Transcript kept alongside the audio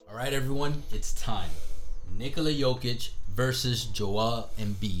All right, everyone, it's time. Nikola Jokic versus Joel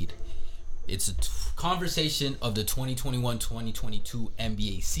Embiid. It's a conversation of the 2021-2022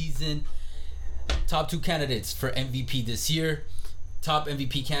 NBA season. Top two candidates for MVP this year. Top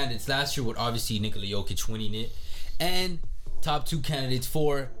MVP candidates last year with obviously Nikola Jokic winning it. And top two candidates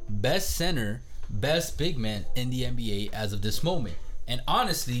for best center, best big man in the NBA as of this moment. And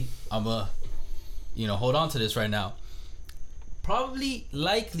honestly, I'm hold on to this right now. Probably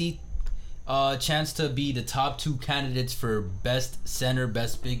likely chance to be the top two candidates for best center,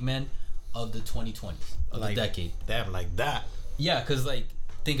 best big man of the 2020s, of the decade. Damn, like that. Yeah, because,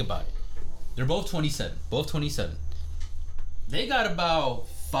 think about it. They're both 27. They got about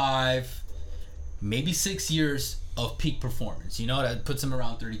 5, maybe 6 years of peak performance. That puts them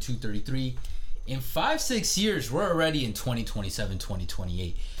around 32, 33. In 5-6 years, we're already in 2027,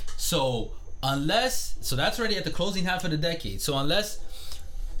 2028. So that's already at the closing half of the decade. So unless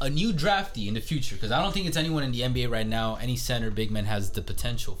a new draftee in the future, because I don't think it's anyone in the NBA right now, any center, big man has the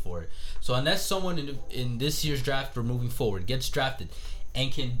potential for it. So unless someone in this year's draft or moving forward gets drafted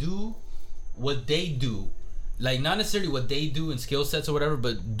and can do what they do, not necessarily what they do in skill sets or whatever,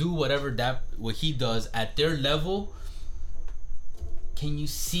 but do what he does at their level, can you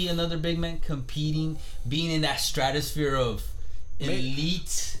see another big man competing, being in that stratosphere of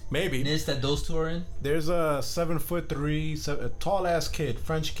elite that those two are in? There's a 7'3", a tall ass kid,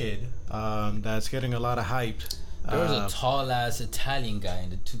 French kid, that's getting a lot of hype. There was a tall ass Italian guy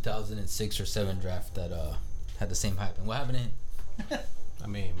in the 2006 or 7 draft that had the same hype. And what happened to him? I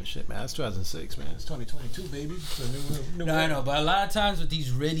mean, but shit, man, that's 2006, man. It's 2022, baby. No, I know, but a lot of times with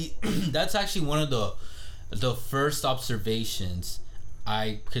these really, that's actually one of the first observations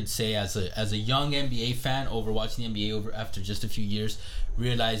I could say as a young NBA fan over watching the NBA after just a few years,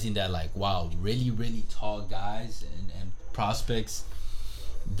 realizing that wow, really, really tall guys and prospects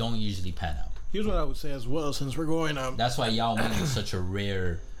don't usually pan out. Here's what I would say as well, since we're going That's why Yao Ming is such a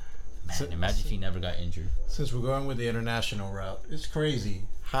rare man. Imagine if he never got injured. Since we're going with the international route, it's crazy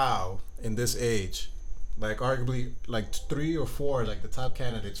how in this age, arguably 3 or 4 the top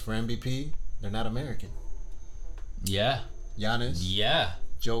candidates for MVP, they're not American. Yeah. Giannis. Yeah.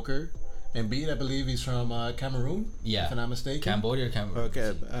 Joker. Embiid, I believe he's from Cameroon. Yeah. If I'm not mistaken. Cambodia or Cameroon?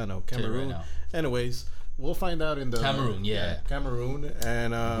 Okay, I don't know. Cameroon. Right. Anyways, we'll find out in the... Cameroon, yeah. Cameroon.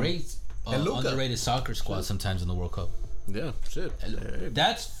 And... great underrated soccer squad sometimes in the World Cup. Yeah, shit.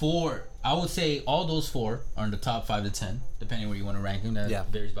 That's 4. I would say all those 4 are in the top 5 to 10, depending where you want to rank them. That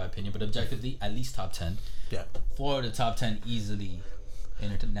varies by opinion, but objectively, at least top 10. Yeah. 4 of the top 10 easily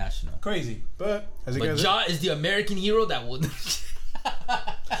international. Crazy, but Ja is the American hero that will.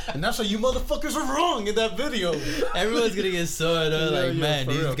 And that's why you motherfuckers are wrong in that video. Everyone's gonna get so man,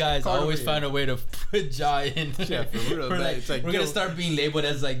 these real. Guys always find a way to put Ja in. Yeah, for real. We're gonna start being labeled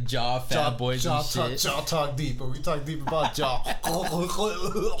as Ja fanboys and shit. Ja talk deep, but we talk deep about Ja.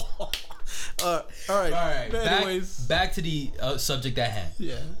 All right. Anyways, back to the subject at hand.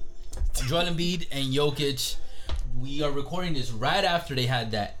 Yeah. Joel Embiid and Jokic. We are recording this right after they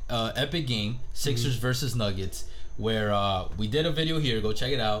had that epic game, Sixers versus Nuggets, where we did a video here. Go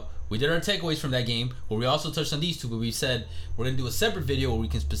check it out. We did our takeaways from that game, where we also touched on these two, but we said we're going to do a separate video where we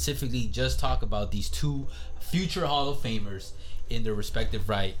can specifically just talk about these two future Hall of Famers in their respective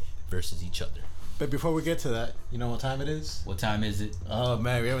right versus each other. But before we get to that, you know what time it is? What time is it? Oh,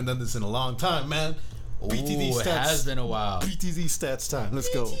 man, we haven't done this in a long time, man. BTD stats. It has been a while. BTD stats time. Let's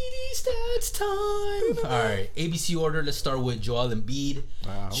go. BTD stats time. All right. ABC order. Let's start with Joel Embiid.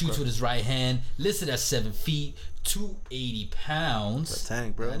 Shoots with his right hand. Listed at 7 feet, 280 pounds. That's a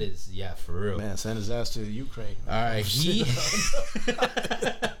tank, bro. That is, for real. Man, send his ass to the Ukraine. All right.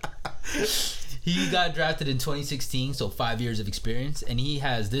 He got drafted in 2016, so 5 years of experience. And he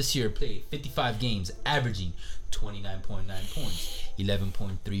has this year played 55 games, averaging 29.9 points,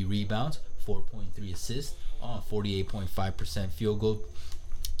 11.3 rebounds, 4.3 assists on 48.5% field goal,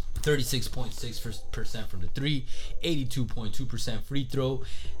 36.6% from the 3, 82.2% free throw,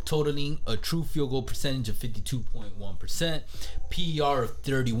 totaling a true field goal percentage of 52.1%, PER of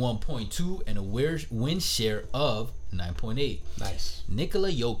 31.2, and a win share of 9.8. Nice. Nikola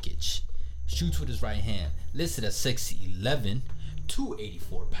Jokic shoots with his right hand, listed at 6'11",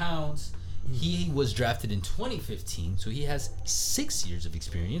 284 pounds. He was drafted in 2015, so he has 6 years of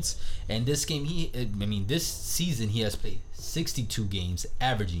experience. And this season he has played 62 games,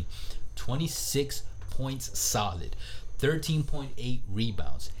 averaging 26 points solid, 13.8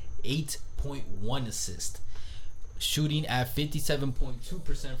 rebounds, 8.1 assists, shooting at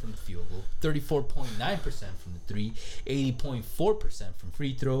 57.2% from the field goal, 34.9% from the three, 80.4% from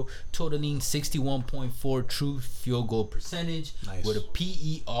free throw, totaling 61.4 true field goal percentage, nice, with a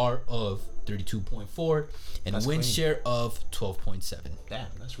PER of 32.4 and that's win clean. share of 12.7. Damn,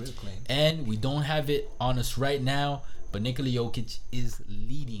 that's really clean. And we don't have it on us right now, but Nikola Jokic is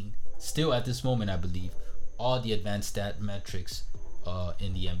leading still at this moment, I believe, all the advanced stat metrics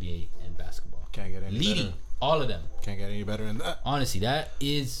in the NBA and basketball. Can't get any leading better. All of them. Can't get any better than that. Honestly, that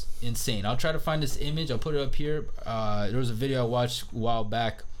is insane. I'll try to find this image. I'll put it up here. There was a video I watched a while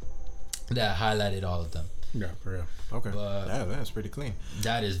back that highlighted all of them. Yeah, for real. Okay. But that's pretty clean.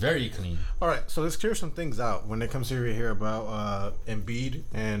 that is very clean. All right, so let's clear some things out when it comes to here about Embiid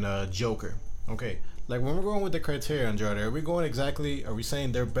and Joker. Okay, like when we're going with the criteria, Andrade, are we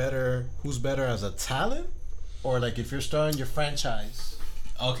saying they're better, who's better as a talent? Or like if you're starting your franchise?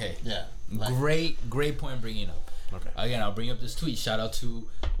 Okay. Yeah. Great point bringing up. Okay. Again, I'll bring up this tweet. Shout out to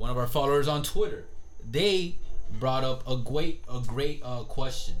one of our followers on Twitter. They brought up a great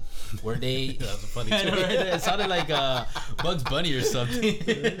question where they That's a funny I know, tweet. right? It sounded like Bugs Bunny or something.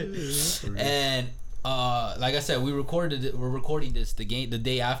 And like I said, we're recording this the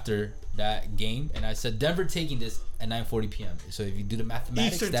day after that game, and I said Denver taking this at 9:40 p.m. So if you do the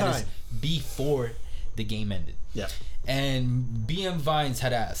mathematics, Eastern that is time. before the game ended. Yeah. And BM Vines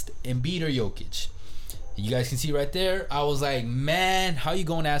had asked Embiid or Jokic. You guys can see right there. I was like, man, how you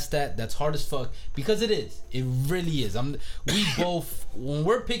gonna ask that? That's hard as fuck. Because it is. It really is. We both, when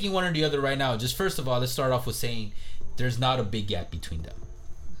we're picking one or the other right now, just first of all, let's start off with saying there's not a big gap between them.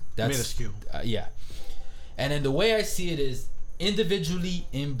 That's minuscule. Yeah. And then the way I see it is individually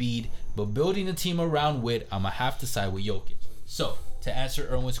Embiid, but building a team around Witt, I'm gonna have to side with Jokic. So to answer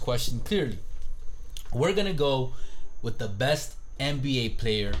Erwin's question clearly, we're gonna go with the best NBA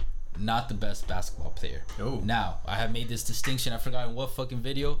player, not the best basketball player. Oh. Now, I have made this distinction. I forgot in what fucking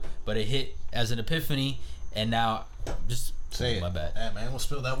video, but it hit as an epiphany, and now just Say it. my bad. Hey, man, we'll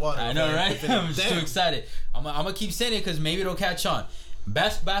spill that water. I know, right? I'm just too Damn. excited. I'm gonna keep saying it because maybe it'll catch on.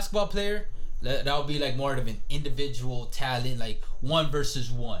 Best basketball player, that'll be like more of an individual talent, like 1 versus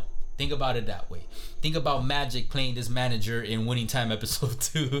 1. Think about it that way. Think about Magic playing this manager in Winning Time episode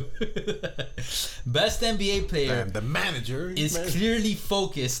 2. Best NBA player Damn, the manager is clearly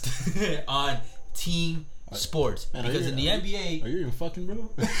focused on team sports. Man, because in the NBA... Are you even fucking,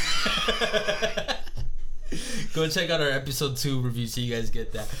 bro? Go check out our episode 2 review so you guys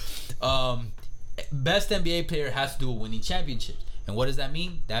get that. Best NBA player has to do with winning championships. And what does that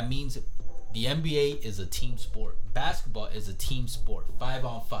mean? That means the NBA is a team sport. Basketball is a team sport,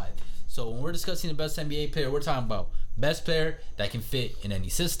 5-on-5. So when we're discussing the best NBA player, we're talking about best player that can fit in any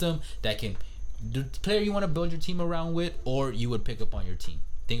system, that can the player you want to build your team around with, or you would pick up on your team.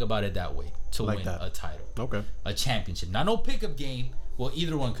 Think about it that way to Like win that. a title, Okay. a championship. Not no pickup game. Well,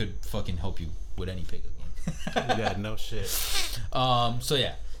 either one could fucking help you with any pickup game. Yeah, no shit. So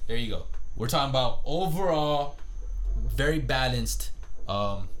yeah, there you go. We're talking about overall very balanced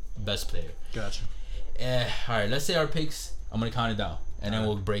best player. Gotcha. All right, let's say our picks. I'm gonna count it down, and then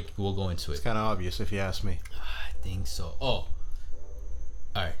we'll go into it. It's kind of obvious if you ask me. I think so. Oh, all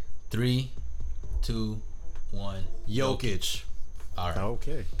right. 3, 2, 1. Jokic. All right.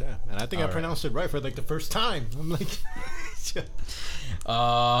 Okay, damn. And I think I All right. pronounced it right for like the first time. I'm like,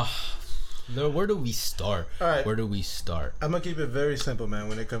 Where do we start? All right. Where do we start? I'm gonna keep it very simple, man.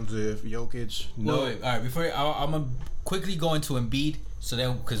 When it comes to Jokic, Wait. All right. Before I'm gonna quickly go into Embiid, so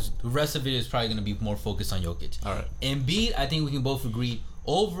then because the rest of it is probably gonna be more focused on Jokic. All right. Embiid, I think we can both agree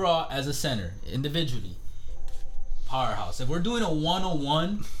overall as a center, individually, powerhouse. If we're doing a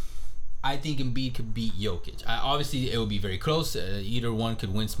 1-on-1, I think Embiid could beat Jokic. Obviously, it would be very close. Either one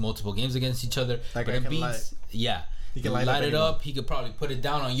could win multiple games against each other. That But guy can Embiid's, yeah, He can light light up it anyone. up. He could probably put it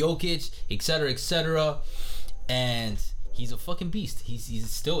down on Jokic, etc., etc. And he's a fucking beast. He's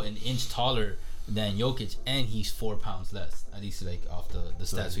still an inch taller than Jokic, and he's 4 pounds less. At least like off the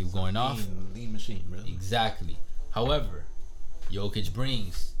stats we've going off. Lean machine, bro. Exactly. However, Jokic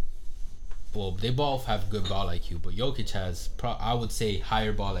brings. Well, they both have good ball IQ, but Jokic has, I would say,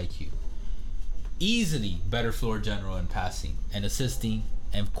 higher ball IQ. Easily better floor general and passing and assisting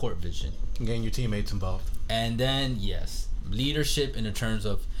and court vision. Getting your teammates involved. And then, yes, leadership in the terms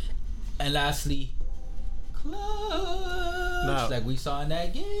of, and lastly, clutch, Now- like we saw in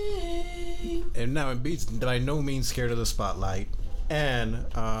that game. And now Embiid's by no means scared of the spotlight. And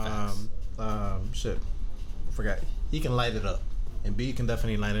shit, forgot. He can light it up. Embiid can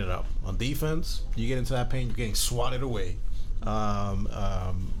definitely light it up. On defense, you get into that paint, you're getting swatted away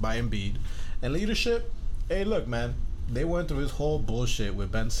by Embiid. And leadership, hey, look, man, they went through this whole bullshit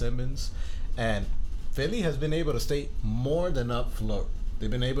with Ben Simmons, and Philly has been able to stay more than afloat. They've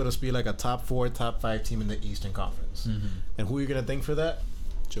been able to be like a top 4, top 5 team in the Eastern Conference. Mm-hmm. And who are you gonna thank for that?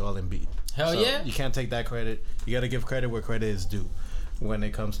 Joel Embiid. Hell yeah. You can't take that credit. You got to give credit where credit is due when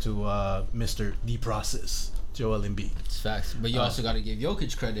it comes to Mr. The Process, Joel Embiid. It's facts. But you also got to give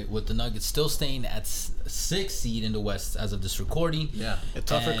Jokic credit with the Nuggets still staying at 6th seed in the West as of this recording. Yeah, a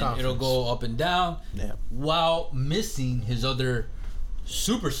tougher conference. It'll go up and down. Yeah. While missing his other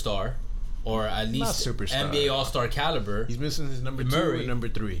superstar, or at least NBA All-Star caliber. He's missing his number 2 Murray, and number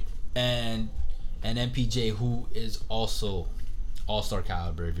 3. And MPJ, who is also All-Star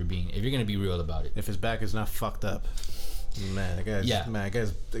caliber. If you're gonna be real about it. If his back is not fucked up, man,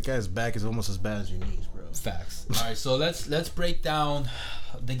 the guy's back is almost as bad as your knees, bro. Facts. All right, so let's break down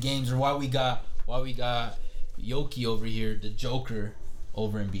the games, or why we got Yoki over here, the Joker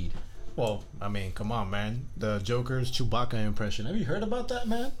over Embiid. Well, I mean, come on, man. The Joker's Chewbacca impression. Have you heard about that,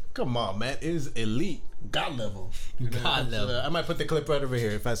 man? Come on, man. It is elite. God level. God level. I might put the clip right over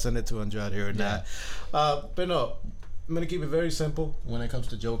here if I send it to Andrade or not. But no, I'm going to keep it very simple when it comes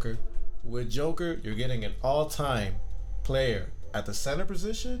to Joker. With Joker, you're getting an all-time player at the center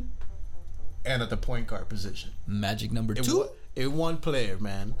position and at the point guard position. Magic number 2. In one player,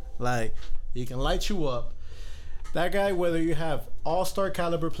 man. Like, he can light you up. That guy, whether you have all-star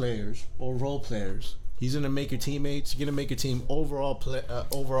caliber players or role players, he's gonna make your teammates. You're gonna make your team overall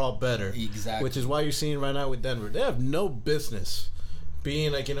better. Exactly. Which is why you're seeing right now with Denver. They have no business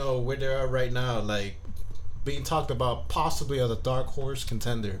being like, where they are right now, like being talked about possibly as a dark horse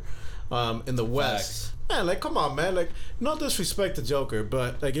contender in the West. Facts. Man, like, come on, man. Like, no disrespect to Joker,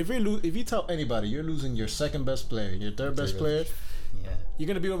 but like if you tell anybody you're losing your second best player, your third best player. Yeah. You're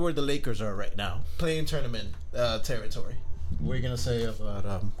gonna be where the Lakers are right now, playing tournament territory. What are you gonna say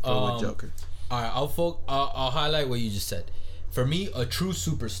about with Joker? All right, I'll highlight what you just said. For me, a true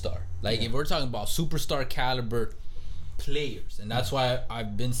superstar. Like if we're talking about superstar caliber players, and that's why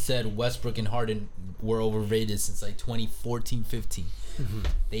I've been said Westbrook and Harden were overrated since like 2014, 15. Mm-hmm.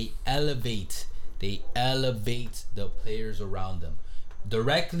 They elevate the players around them,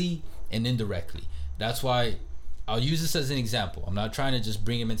 directly and indirectly. That's why. I'll use this as an example. I'm not trying to just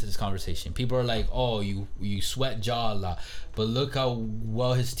bring him into this conversation. People are like, oh, you sweat Ja a lot. But look how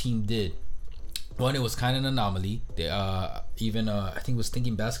well his team did. One, it was kind of an anomaly. They I think it was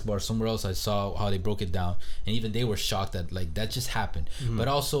Thinking Basketball or somewhere else, I saw how they broke it down. And even they were shocked that like that just happened. Mm-hmm. But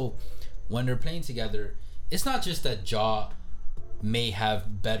also, when they're playing together, it's not just that Ja may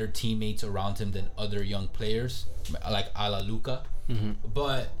have better teammates around him than other young players, like a la Luka. Mm-hmm.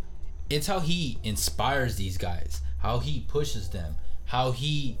 But it's how he inspires these guys, how he pushes them, how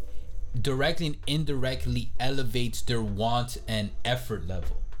he directly and indirectly elevates their want and effort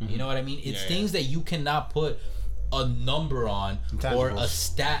level. Mm-hmm. You know what I mean? It's things that you cannot put a number on or a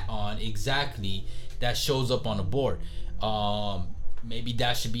stat on exactly that shows up on a board. Maybe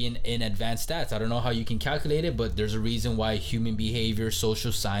that should be in advanced stats. I don't know how you can calculate it, but there's a reason why human behavior,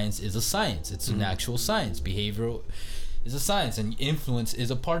 social science is a science. It's an actual science. Behavioral is a science, and influence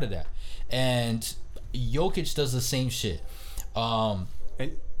is a part of that. And Jokic does the same shit. And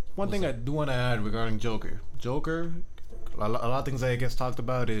one thing I do want to add regarding Joker, a lot of things that gets talked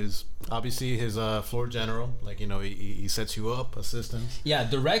about is obviously his floor general. Like, he sets you up, assistance. Yeah,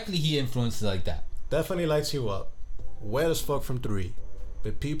 directly he influences like that. Definitely lights you up. Wet as fuck from 3.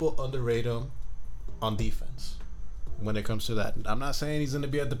 But people underrate him on defense when it comes to that. I'm not saying he's going to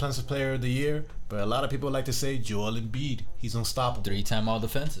be a defensive player of the year, but a lot of people like to say Joel Embiid. He's unstoppable. 3-time all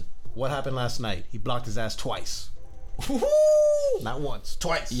defensive. What happened last night? He blocked his ass twice. Not once,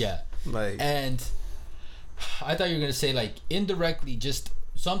 twice. Yeah. And I thought you were gonna say like indirectly, just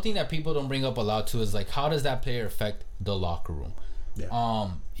something that people don't bring up a lot too is like, how does that player affect the locker room? Yeah.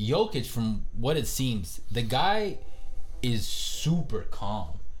 Jokic, from what it seems, the guy is super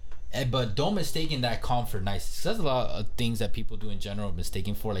calm. But don't mistake that calm for nice. There's a lot of things that people do in general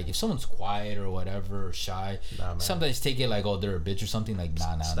mistaken for. Like if someone's quiet or whatever or shy, sometimes take it like, oh, they're a bitch or something. Like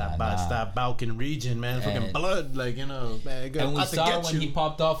nah. That Balkan region, man. Fucking blood, like, man. And we saw when he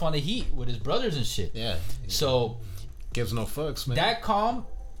popped off on the Heat with his brothers and shit. Yeah. So gives no fucks, man. That calm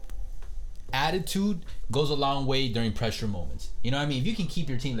attitude goes a long way during pressure moments. You know what I mean? If you can keep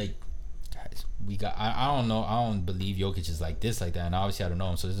your team like, I don't know. I don't believe Jokic is like this, like that. And obviously I don't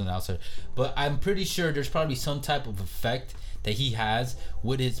know him, so this is an outsider. But I'm pretty sure there's probably some type of effect that he has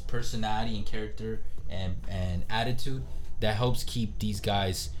with his personality and character and attitude that helps keep these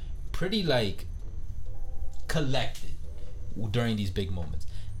guys pretty like collected during these big moments.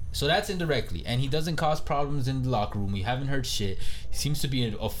 So that's indirectly. And he doesn't cause problems in the locker room. We haven't heard shit. He seems to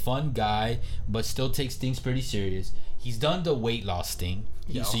be a fun guy, but still takes things pretty serious. He's done the weight loss thing.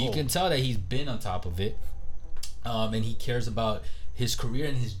 So you can tell that he's been on top of it, and he cares about his career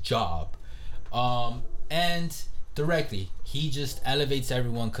and his job, and directly he just elevates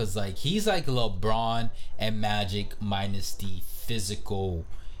everyone because like he's like LeBron and Magic minus the physical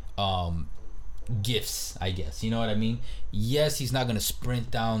gifts, I guess. You know what I mean? Yes, he's not going to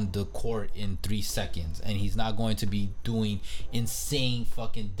sprint down the court in 3 seconds, and he's not going to be doing insane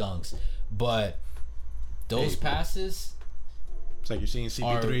fucking dunks, but those passes, it's like you're seeing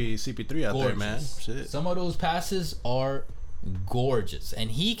CP3 out there, man. Shit. Some of those passes are gorgeous,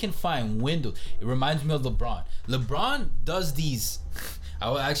 and he can find windows. It reminds me of LeBron. LeBron does these.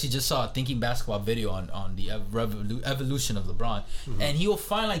 I actually just saw a Thinking Basketball video on the evolution of LeBron, and he will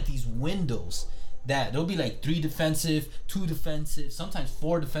find like these windows that there'll be like 3 defensive, 2 defensive, sometimes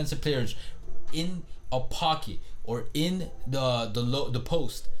 4 defensive players in a pocket or in the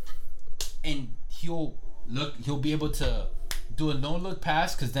post, and he'll be able to do a no look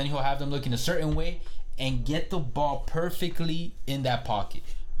pass because then he'll have them looking a certain way and get the ball perfectly in that pocket.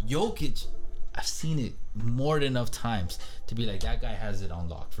 Jokic, I've seen it more than enough times to be like, that guy has it on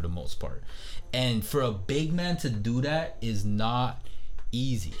lock for the most part. And for a big man to do that is not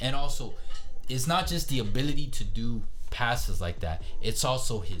easy. And also, it's not just the ability to do passes like that. It's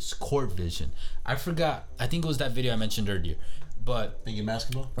also his court vision. I think it was that video I mentioned earlier. But Thinking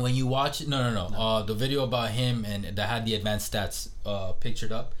Basketball? When you watch it, no. The video about him and that had the advanced stats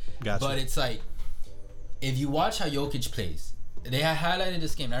pictured up. Gotcha. But it's like, if you watch how Jokic plays, they had highlighted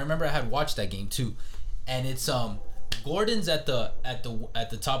this game. And I remember I had watched that game too, and it's Gordon's at the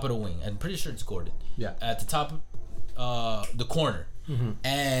top of the wing. I'm pretty sure it's Gordon. Yeah. At the top, the corner,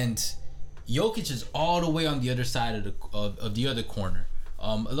 and Jokic is all the way on the other side of the other corner.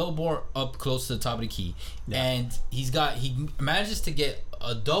 A little more up close to the top of the key, and he manages to get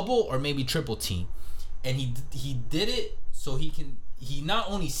a double or maybe triple team, and he did it so he not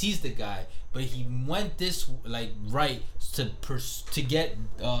only sees the guy, but he went this like right to get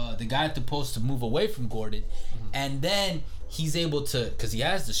the guy at the post to move away from Gordon, and then he's able to, because he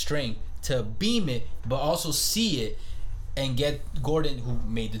has the strength to beam it, but also see it and get Gordon, who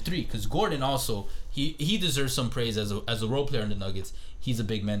made the 3. Because Gordon also he deserves some praise as a role player in the Nuggets. He's a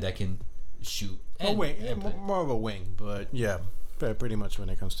big man that can shoot. More of a wing, but yeah, pretty much when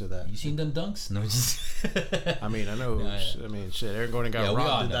it comes to that. You seen them dunks? No, just. I mean, I know. Yeah. I mean, shit. Aaron Gordon got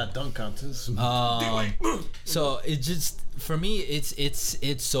robbed in that dunk contest. So it just, for me,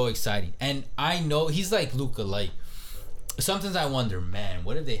 it's so exciting, and I know he's like Luka. Like sometimes I wonder, man,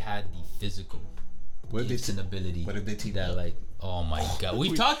 what if they had the physical gifts and ability? What if they team that? Like, oh my god,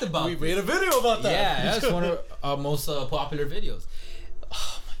 we talked about. We made a video about that. Yeah, that's one of our most popular videos.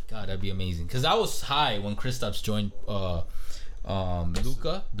 Oh my god, that'd be amazing. Because I was high when Kristaps joined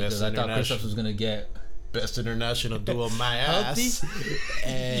Luka, because I thought Kristaps was gonna get best international duo my ass.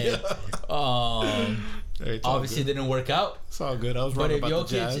 And obviously it didn't work out. It's all good. I was wrong about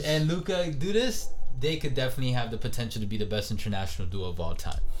the Jazz. But if Jokic and Luka do this, they could definitely have the potential to be the best international duo of all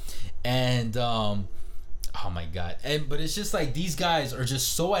time. And oh my god. But it's just like these guys are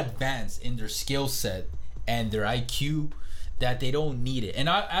just so advanced in their skill set and their IQ that they don't need it. And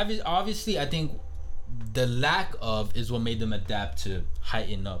obviously I think the lack of is what made them adapt to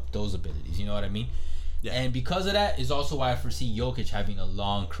heighten up those abilities. You know what I mean? Yeah. And because of that is also why I foresee Jokic having a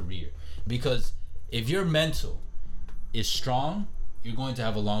long career. Because if your mental is strong, you're going to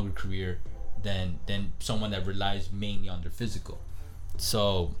have a longer career than someone that relies mainly on their physical.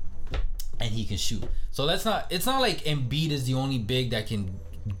 So, and he can shoot. So it's not like Embiid is the only big that can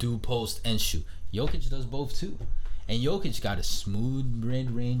do post and shoot. Jokic does both too. And Jokic got a smooth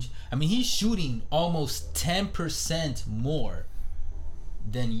mid-range. I mean, he's shooting almost 10% more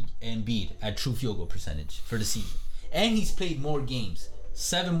than Embiid at true field goal percentage for the season. And he's played more games.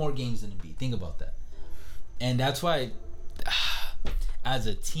 7 more games than Embiid. Think about that. And that's why, as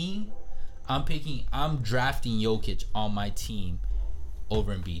a team, I'm drafting Jokic on my team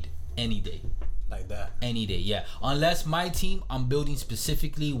over Embiid any day. Like that? Any day, yeah. Unless my team, I'm building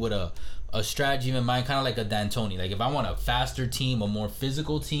specifically with a strategy in mind, kind of like a D'Antoni. Like if I want a faster team, a more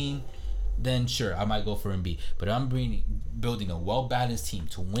physical team, then sure, I might go for Embiid. But I'm building a well-balanced team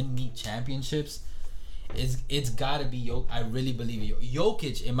to win me championships. It's got to be Jokic. I really believe it.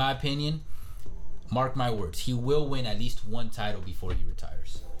 Jokic, in my opinion, mark my words, he will win at least one title before he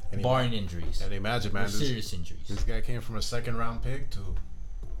retires, barring injuries. And imagine, man, serious injuries. This guy came from a second-round pick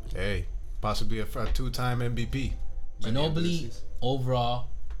to, possibly a 2-time MVP. Ginobili, overall,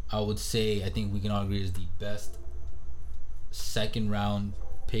 I would say, I think we can all agree, is the best second-round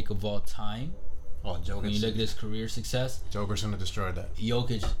pick of all time. Oh, Jokic. When you look at his career success, Joker's gonna destroy that.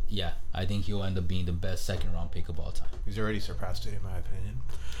 Jokic, yeah, I think he'll end up being the best second round pick of all time. He's already surpassed it, in my opinion.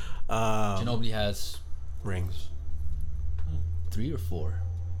 Ginobili has Rings. 3 or 4,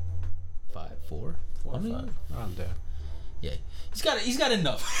 5, 4. 4 I or mean, 5. I'm dead. Yeah, he's got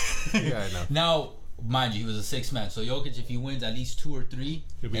enough. Yeah, I know. Now, mind you, he was a 6 man. So Jokic, if he wins at least 2 or 3,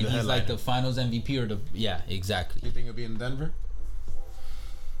 He'll be and the he's like headliner. the Finals MVP or exactly. You think he'll be in Denver?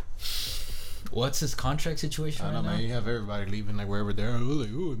 What's his contract situation I don't know, right man. now? You have everybody leaving like wherever they're. Like,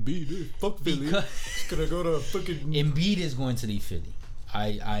 oh, Embiid, fuck Philly. He's gonna go to fucking Embiid is going to leave Philly.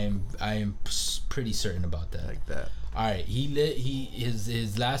 I am pretty certain about that. like that. All right,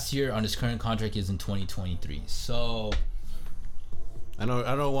 his last year on his current contract is in 2023. So I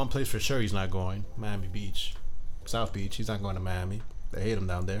know one place for sure he's not going. Miami Beach, South Beach. He's not going to Miami. They hate him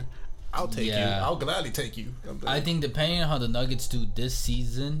down there. I'll take you. I'll gladly take you. I think depending on how the Nuggets do this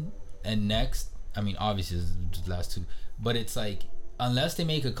season and next, I mean, obviously it's the last 2, but it's like unless they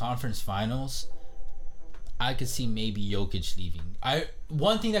make a conference finals, I could see maybe Jokic leaving.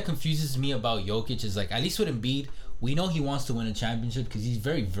 One thing that confuses me about Jokic is like, at least with Embiid, we know he wants to win a championship because he's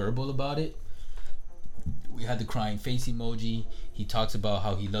very verbal about it. We had the crying face emoji. He talks about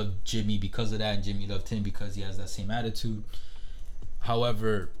how he loved Jimmy because of that, and Jimmy loved him because he has that same attitude.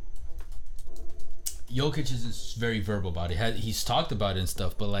 However, Jokic isn't very verbal about it. He's talked about it and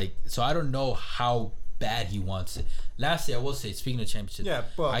stuff, but like, so I don't know how bad he wants it. Lastly, I will say, speaking of championships,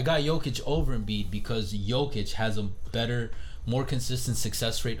 I got Jokic over Embiid because Jokic has a better, more consistent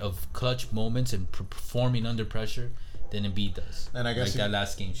success rate of clutch moments and performing under pressure than Embiid does. And I guess like that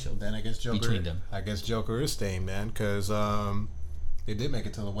last game showed. Then I guess Joker. Between them. I guess Joker is staying, man, because they did make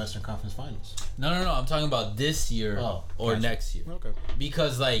it to the Western Conference Finals. No. I'm talking about this year or next year. Okay.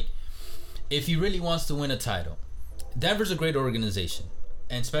 Because like, if he really wants to win a title, Denver's a great organization,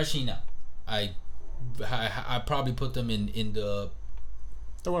 and especially now, I probably put them in the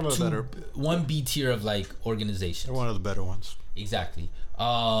They're one of the better 1B tier of like organizations. They're one of the better ones. Exactly.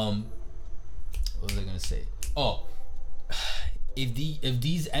 What was I gonna say? Oh, if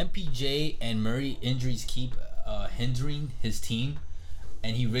these MPJ and Murray injuries keep hindering his team,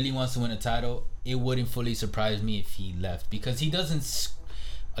 and he really wants to win a title, it wouldn't fully surprise me if he left, because he doesn't.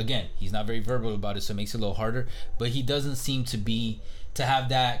 Again, he's not very verbal about it, so it makes it a little harder. But he doesn't seem to have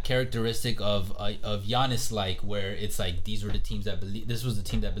that characteristic of Giannis, like, where it's like, these were the teams that believe. This was the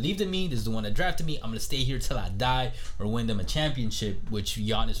team that believed in me. This is the one that drafted me. I'm gonna stay here till I die or win them a championship. Which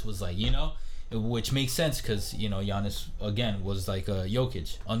Giannis was like, which makes sense because Giannis again was like a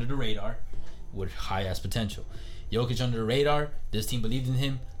Jokic, under the radar with high ass potential. Jokic under the radar. This team believed in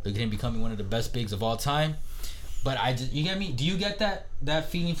him. Look at him becoming one of the best bigs of all time. But you get me? Do you get that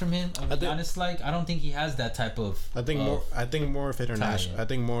feeling from him? Giannis, like, I don't think he has that type of. I think more of international. I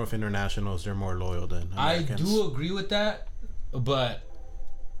think more of internationals. They're more loyal than Americans. I do agree with that, but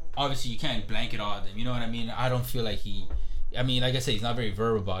obviously you can't blanket all of them. You know what I mean? I don't feel like he. I mean, like I said, he's not very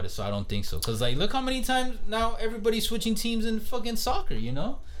verbal about it, so I don't think so. Cause like, look how many times now everybody's switching teams in fucking soccer.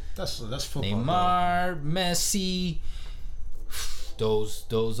 That's football. Neymar, Messi, those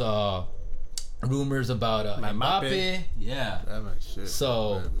rumors about Mbappe. Yeah. Shit.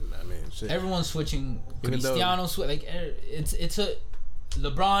 So shit. Everyone's switching. Cristiano it's a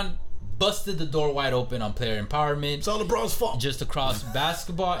LeBron busted the door wide open on player empowerment. It's all LeBron's fault. Just across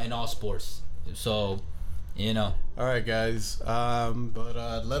basketball and all sports. So, All right, guys.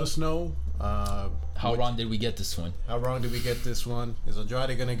 But let us know. How wrong did we get this one? How wrong did we get this one? Is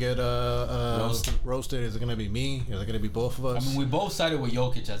Andrade gonna get roasted? Is it gonna be me? Is it gonna be both of us? I mean, we both sided with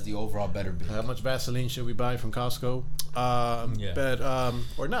Jokic as the overall better big. How much Vaseline should we buy from Costco? But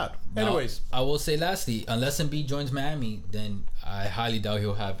or not. Anyways, now, I will say lastly, unless Embiid joins Miami, then I highly doubt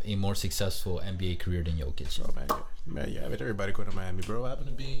he'll have a more successful NBA career than Jokic. Oh man, yeah, but everybody go to Miami, bro. I happen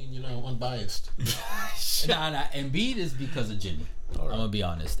to be, unbiased. Nah. Embiid is because of Jimmy. Right. I'm gonna be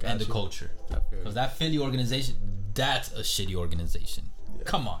honest, and the culture. Because that Philly organization, that's a shitty organization. Yeah.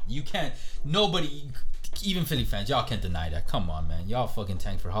 Come on, you can't. Nobody, even Philly fans, y'all can't deny that. Come on, man, y'all fucking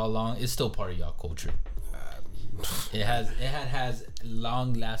tanked for how long? It's still part of y'all culture. It has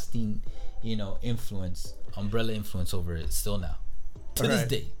long lasting, influence, umbrella influence over it still now, to this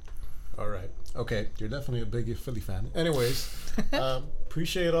day. All right. Okay, you're definitely a big Philly fan. Anyways,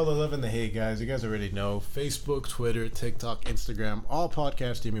 appreciate all the love and the hate, guys. You guys already know. Facebook, Twitter, TikTok, Instagram, all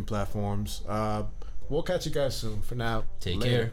podcast streaming platforms. We'll catch you guys soon. For now, take care.